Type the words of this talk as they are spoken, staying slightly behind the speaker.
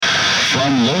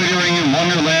From Loitering in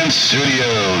Wonderland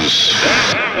Studios.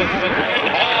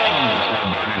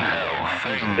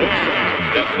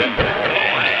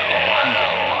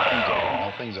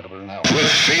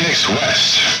 With Phoenix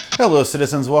West. Hello,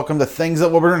 citizens. Welcome to Things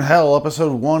That Will Burn in Hell,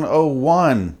 episode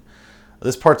 101.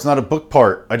 This part's not a book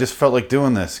part. I just felt like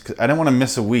doing this. 'Cause I didn't want to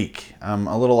miss a week. I'm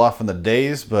a little off on the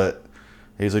days, but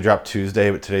I usually drop Tuesday,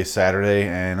 but today's Saturday,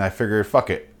 and I figured, fuck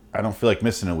it. I don't feel like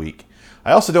missing a week.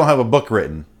 I also don't have a book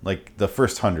written, like the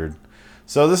first 100.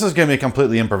 So this is going to be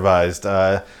completely improvised.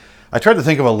 I tried to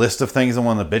think of a list of things I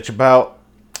wanted to bitch about,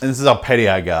 and this is how petty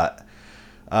I got.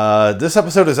 This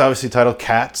episode is obviously titled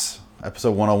Cats,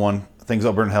 episode 101, Things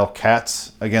That Burn in Hell,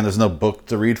 Cats. Again, there's no book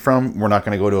to read from. We're not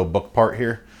going to go to a book part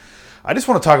here. I just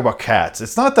want to talk about cats.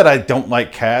 It's not that I don't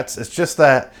like cats. It's just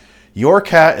that your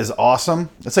cat is awesome.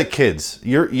 It's like kids.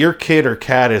 Your kid or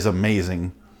cat is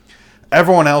amazing.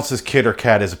 Everyone else's kid or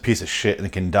cat is a piece of shit and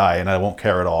it can die, and I won't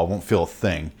care at all. I won't feel a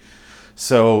thing.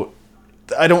 So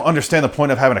I don't understand the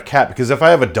point of having a cat, because if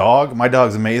I have a dog, my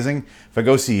dog's amazing. If I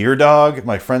go see your dog,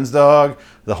 my friend's dog,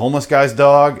 the homeless guy's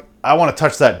dog, I want to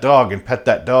touch that dog and pet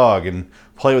that dog and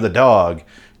play with the dog.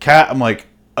 Cat, I'm like,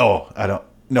 no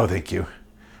thank you.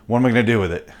 What am I going to do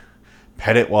with it?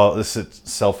 Pet it while this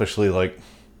selfishly like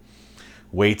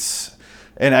waits.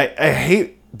 And I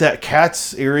hate that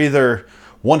cats are either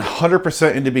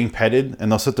 100% into being petted,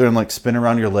 and they'll sit there and like spin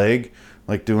around your leg,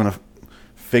 like doing a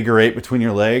figure eight between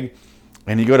your leg,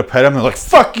 and you go to pet them, they're like,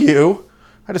 fuck you,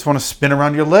 I just want to spin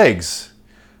around your legs.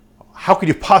 How could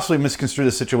you possibly misconstrue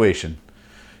the situation?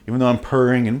 Even though I'm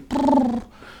purring and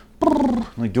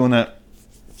like doing that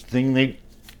thing,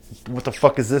 what the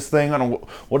fuck is this thing? I don't.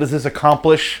 What does this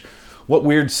accomplish? What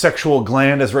weird sexual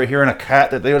gland is right here in a cat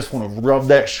that they just want to rub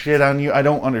that shit on you? I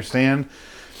don't understand.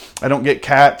 I don't get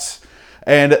cats.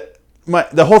 And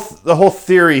the whole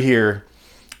theory here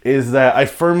is that I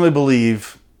firmly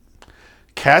believe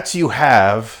cats you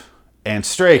have and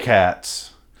stray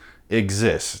cats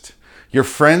exist. Your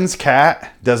friend's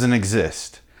cat doesn't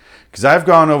exist. Because I've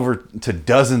gone over to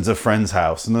dozens of friends'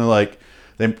 house, and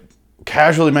they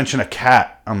casually mention a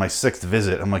cat on my 6th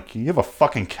visit. I'm like, you have a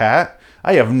fucking cat?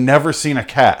 I have never seen a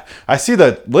cat. I see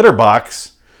the litter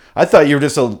box. I thought you were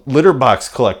just a litter box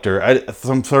collector.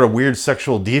 Some sort of weird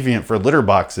sexual deviant for litter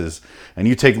boxes. And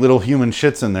you take little human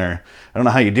shits in there. I don't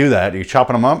know how you do that. Are you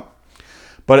chopping them up?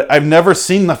 But I've never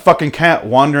seen the fucking cat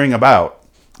wandering about.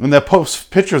 And they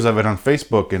post pictures of it on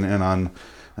Facebook and on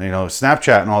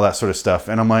Snapchat and all that sort of stuff.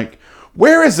 And I'm like,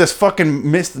 where is this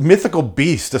fucking mythical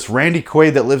beast, this Randy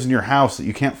Quaid that lives in your house that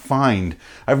you can't find?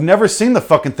 I've never seen the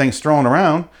fucking thing strolling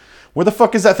around. Where the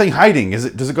fuck is that thing hiding? Does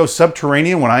it go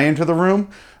subterranean when I enter the room?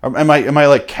 Am I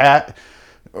like cat?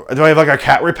 Do I have like a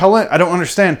cat repellent? I don't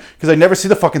understand, because I never see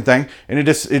the fucking thing, and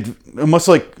it must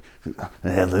like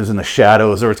it lives in the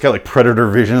shadows, or it's got like predator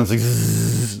vision. It's like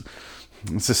zzz.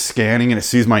 It's just scanning, and it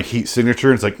sees my heat signature.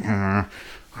 And it's like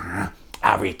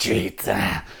I'll retreat,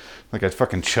 like a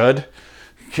fucking chud.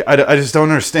 I just don't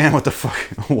understand what the fuck,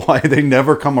 why they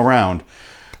never come around.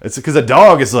 It's because a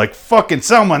dog is like, fucking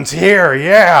someone's here,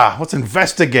 yeah, let's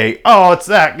investigate. Oh, it's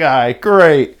that guy,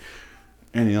 great.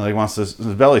 And he like wants his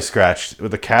belly scratched,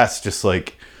 with the cat's just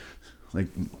like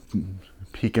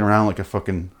peeking around like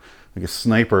a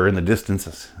sniper in the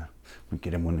distance. We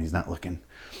get him when he's not looking.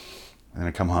 And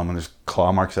I come home and there's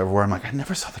claw marks everywhere. I'm like, I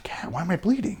never saw the cat. Why am I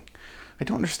bleeding? I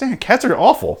don't understand. Cats are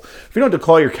awful. If you don't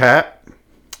declaw your cat,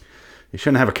 you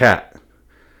shouldn't have a cat.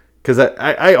 Because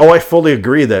I fully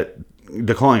agree that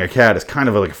declawing a cat is kind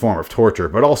of like a form of torture,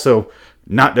 but also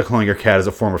not declawing your cat is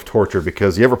a form of torture,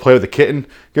 because you ever play with a kitten?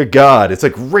 Good God, it's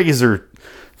like razor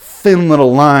thin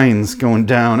little lines going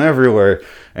down everywhere,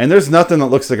 and there's nothing that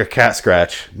looks like a cat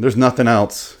scratch. There's nothing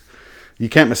else. You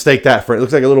can't mistake that for it. It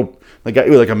looks like a little like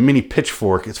a mini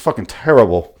pitchfork. It's fucking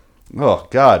terrible. Oh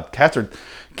God,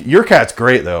 your cat's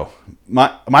great though.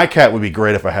 My cat would be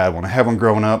great if I had one. I have one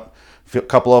growing up, a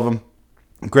couple of them.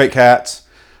 Great cats.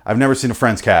 I've never seen a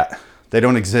friend's cat. They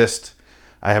don't exist.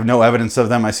 I have no evidence of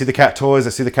them. I see the cat toys. I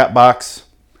see the cat box.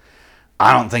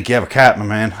 I don't think you have a cat, my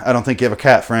man. I don't think you have a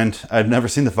cat, friend. I've never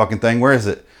seen the fucking thing. Where is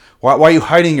it? Why are you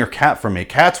hiding your cat from me?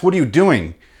 Cats, what are you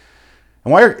doing?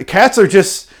 And cats are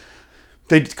just...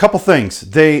 couple things.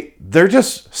 They're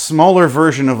just smaller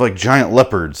version of like giant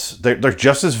leopards. They're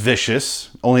just as vicious,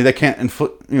 only they can't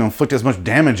inflict as much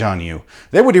damage on you.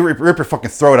 They would rip your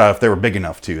fucking throat out if they were big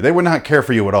enough to. They would not care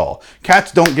for you at all.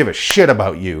 Cats don't give a shit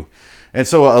about you. And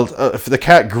so if the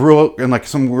cat grew up in like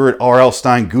some weird R.L.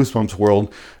 Stein Goosebumps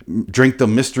world, drink the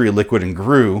mystery liquid and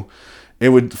grew, it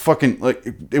would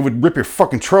rip your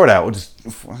fucking throat out. It would just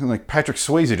fucking like Patrick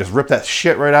Swayze, just rip that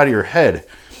shit right out of your head.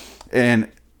 And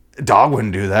A dog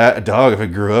wouldn't do that. A dog, if it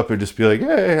grew up, would just be like,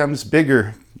 hey, I'm just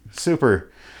bigger.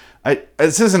 Super.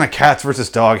 This isn't a cats versus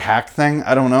dog hack thing.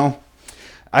 I don't know.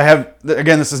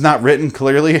 Again, this is not written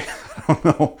clearly. I don't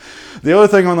know. The other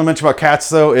thing I want to mention about cats,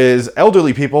 though, is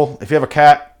elderly people. If you have a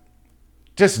cat,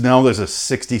 just know there's a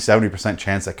 60-70%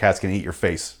 chance that cat's going to eat your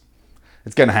face.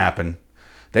 It's going to happen.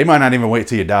 They might not even wait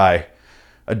till you die.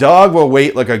 A dog will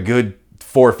wait like a good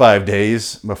 4 or 5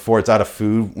 days before it's out of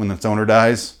food when its owner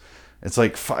dies. It's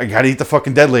like, I gotta eat the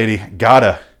fucking dead lady.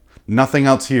 Gotta. Nothing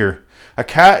else here. A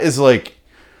cat is like,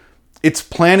 it's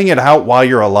planning it out while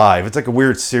you're alive. It's like a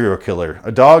weird serial killer.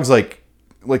 A dog's like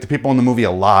the people in the movie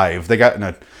Alive. They got in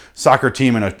a soccer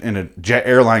team in a jet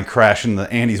airline crash in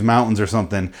the Andes Mountains or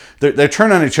something. They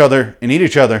turn on each other and eat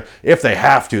each other if they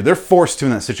have to. They're forced to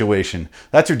in that situation.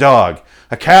 That's your dog.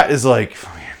 A cat is like,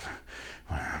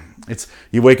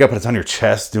 you wake up and it's on your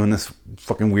chest doing this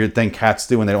fucking weird thing cats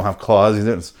do when they don't have claws.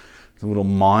 It's a little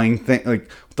mawing thing. Like,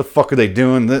 what the fuck are they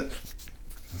doing?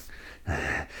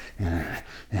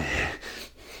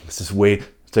 It's just weight.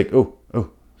 It's like, oh,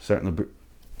 starting to.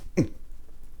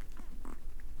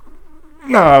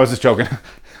 No, I was just joking.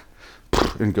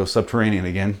 And go subterranean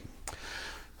again.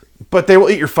 But they will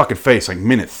eat your fucking face like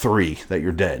minute 3 that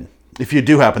you're dead. If you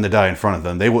do happen to die in front of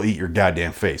them, they will eat your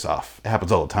goddamn face off. It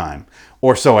happens all the time.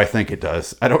 Or so I think it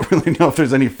does. I don't really know if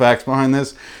there's any facts behind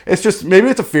this. It's just, maybe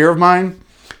it's a fear of mine.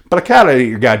 But a cat will eat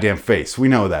your goddamn face. We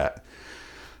know that.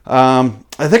 I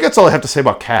think that's all I have to say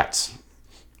about cats.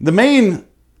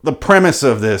 The premise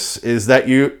of this is that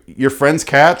your friends'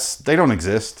 cats, they don't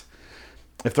exist.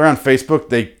 If they're on Facebook,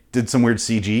 they did some weird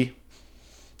CG.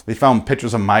 They found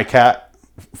pictures of my cat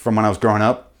from when I was growing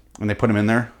up, and they put them in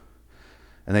there.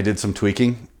 And they did some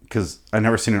tweaking, because I've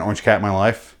never seen an orange cat in my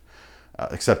life,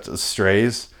 except as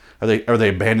strays. Are they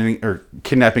abandoning or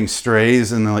kidnapping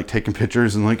strays and they're like taking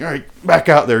pictures and like, all right, back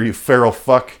out there, you feral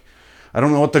fuck. I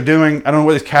don't know what they're doing. I don't know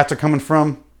where these cats are coming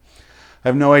from. I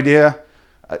have no idea.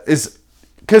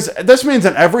 Because this means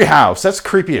in every house, that's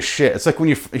creepy as shit. It's like when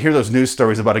you hear those news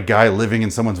stories about a guy living in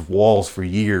someone's walls for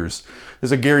years.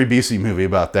 There's a Gary Busey movie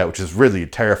about that, which is really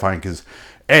terrifying because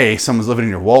A, someone's living in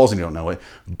your walls and you don't know it.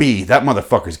 B, that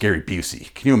motherfucker's Gary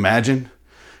Busey. Can you imagine?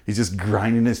 He's just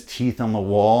grinding his teeth on the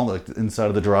wall, like inside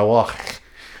of the drywall.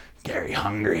 Gary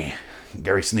hungry.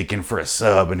 Gary sneaking for a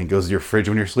sub, and he goes to your fridge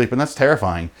when you're sleeping. That's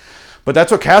terrifying. But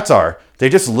that's what cats are. They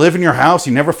just live in your house.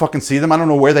 You never fucking see them. I don't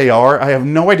know where they are. I have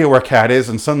no idea where a cat is.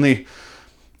 And suddenly,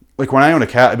 like when I own a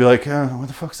cat, I'd be like, where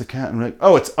the fuck's the cat? And I'm like,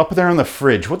 oh, it's up there on the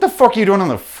fridge. What the fuck are you doing on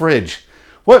the fridge?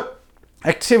 What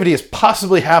activity is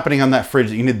possibly happening on that fridge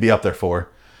that you need to be up there for?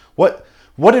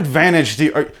 What advantage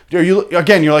are you,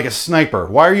 again, you're like a sniper.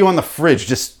 Why are you on the fridge?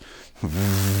 Just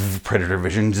predator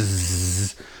vision.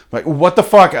 Like, what the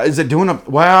fuck? Is it doing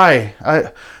why?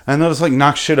 I know this like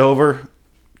knocks shit over.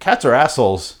 Cats are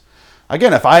assholes.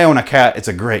 Again, if I own a cat, it's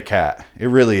a great cat. It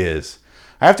really is.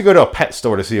 I have to go to a pet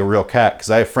store to see a real cat because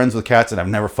I have friends with cats and I've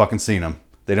never fucking seen them.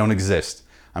 They don't exist.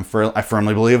 I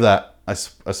firmly believe that. I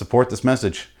support this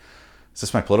message. Is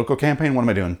this my political campaign? What am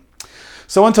I doing?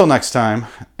 So until next time,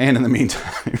 and in the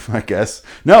meantime, I guess.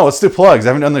 No, let's do plugs. I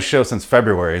haven't done this show since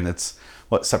February, and it's,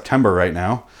 September right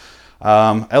now.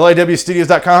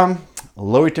 LIWstudios.com,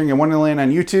 Loitering in Wonderland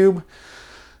on YouTube,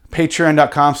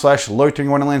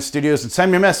 patreon.com/Loitering Studios, and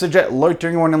send me a message at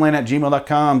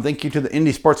loiteringinwonderland@gmail.com. Thank you to the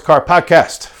Indie Sports Car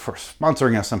Podcast for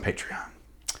sponsoring us on Patreon.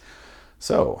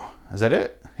 So, is that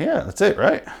it? Yeah, that's it,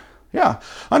 right? Yeah.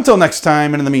 Until next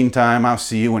time, and in the meantime, I'll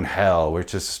see you in hell,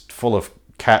 which is full of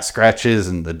cat scratches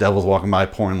and the devil's walking by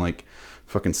pouring like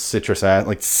fucking citrus at,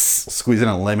 like squeezing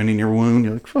a lemon in your wound.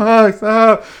 You're like, fuck,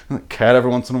 stop. And a cat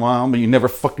every once in a while, but you never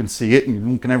fucking see it and you're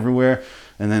looking everywhere.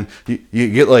 And then you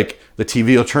get like the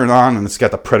TV will turn on and it's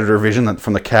got the predator vision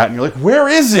from the cat and you're like, where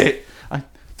is it?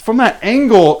 From that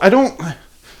angle,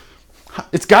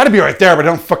 it's got to be right there, but I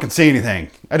don't fucking see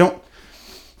anything. And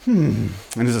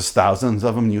there's just thousands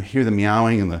of them. You hear the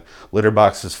meowing and the litter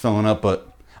box is filling up, but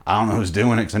I don't know who's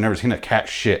doing it because I've never seen a cat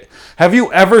shit. Have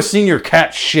you ever seen your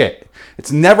cat shit?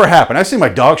 It's never happened. I see my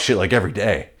dog shit like every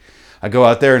day. I go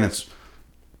out there and it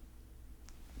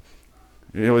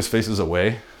always faces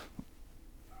away.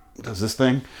 Does this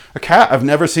thing? A cat, I've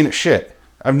never seen it shit.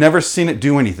 I've never seen it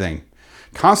do anything.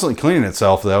 Constantly cleaning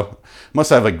itself though. Must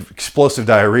have like explosive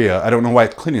diarrhea. I don't know why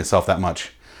it's cleaning itself that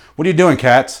much. What are you doing,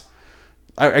 cats?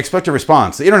 I expect a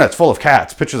response. The internet's full of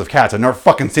cats, pictures of cats. I've never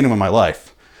fucking seen them in my life.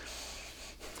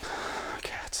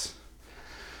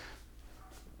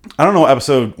 I don't know what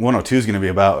episode 102 is going to be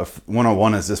about. If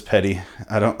 101 is this petty,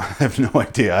 I have no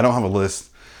idea. I don't have a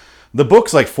list. The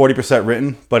book's like 40%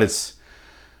 written, but it's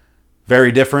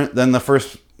very different than the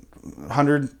first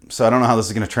 100, so I don't know how this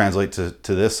is going to translate to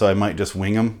this, so I might just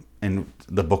wing them, and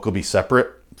the book will be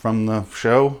separate from the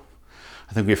show.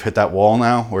 I think we've hit that wall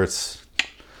now where it's,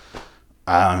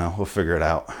 I don't know, we'll figure it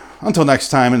out. Until next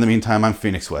time, in the meantime, I'm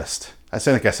Phoenix West. I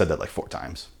think I said that like 4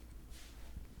 times.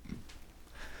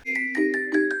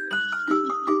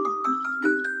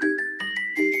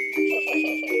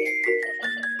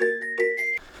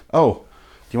 Oh,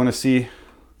 do you want to see?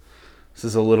 This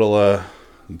is a little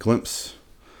glimpse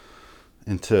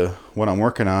into what I'm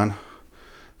working on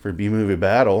for B-Movie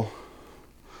Battle.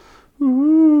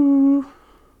 Ooh.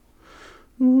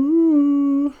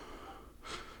 Ooh.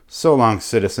 So long,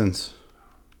 citizens.